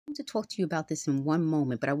To talk to you about this in one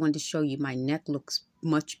moment, but I wanted to show you my neck looks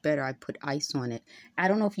much better. I put ice on it. I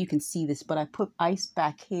don't know if you can see this, but I put ice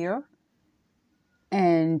back here.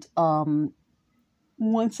 And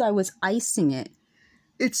once I was icing it,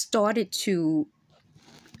 it started to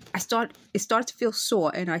feel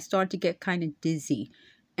sore, and I started to get kind of dizzy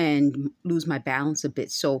and lose my balance a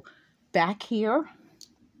bit. So back here,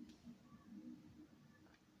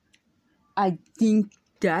 I think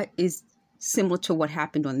that is similar to what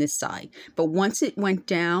happened on this side. But once it went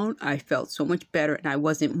down, I felt so much better, and I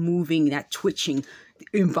wasn't moving, that twitching,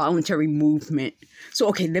 involuntary movement. So,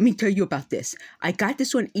 okay, let me tell you about this. I got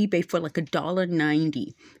this on eBay for like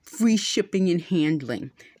 $1.90, free shipping and handling.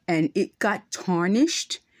 And it got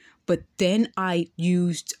tarnished, but then I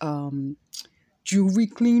used jewelry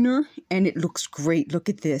cleaner, and it looks great. Look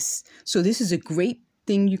at this. So this is a great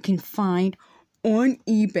thing you can find on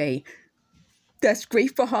eBay. That's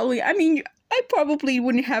great for Halloween. I mean, I probably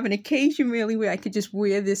wouldn't have an occasion really where I could just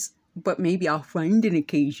wear this, but maybe I'll find an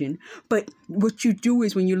occasion. But what you do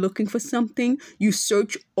is when you're looking for something, you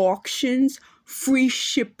search auctions, free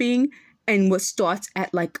shipping, and what starts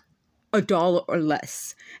at like $1 or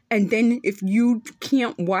less. And then if you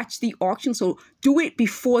can't watch the auction, so do it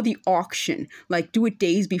before the auction, like do it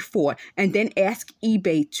days before, and then ask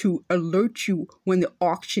eBay to alert you when the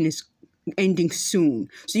auction is ending soon.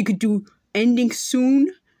 So you could do ending soon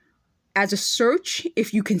as a search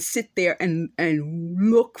if you can sit there and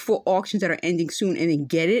look for auctions that are ending soon and then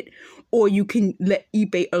get it, or you can let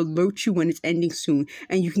eBay alert you when it's ending soon,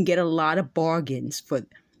 and you can get a lot of bargains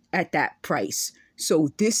at that price. So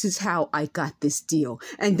this is how I got this deal.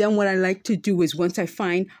 And then what I like to do is once I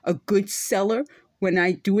find a good seller, when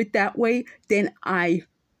I do it that way, then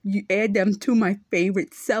you add them to my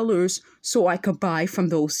favorite sellers so I could buy from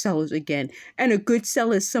those sellers again. And a good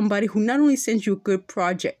seller is somebody who not only sends you a good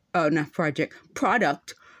product,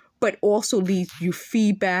 but also leaves you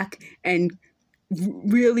feedback and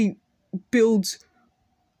really builds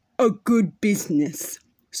a good business.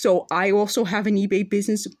 So I also have an eBay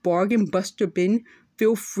business, BargainBusterBin.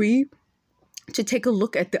 Feel free to take a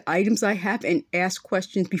look at the items I have and ask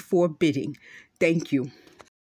questions before bidding. Thank you.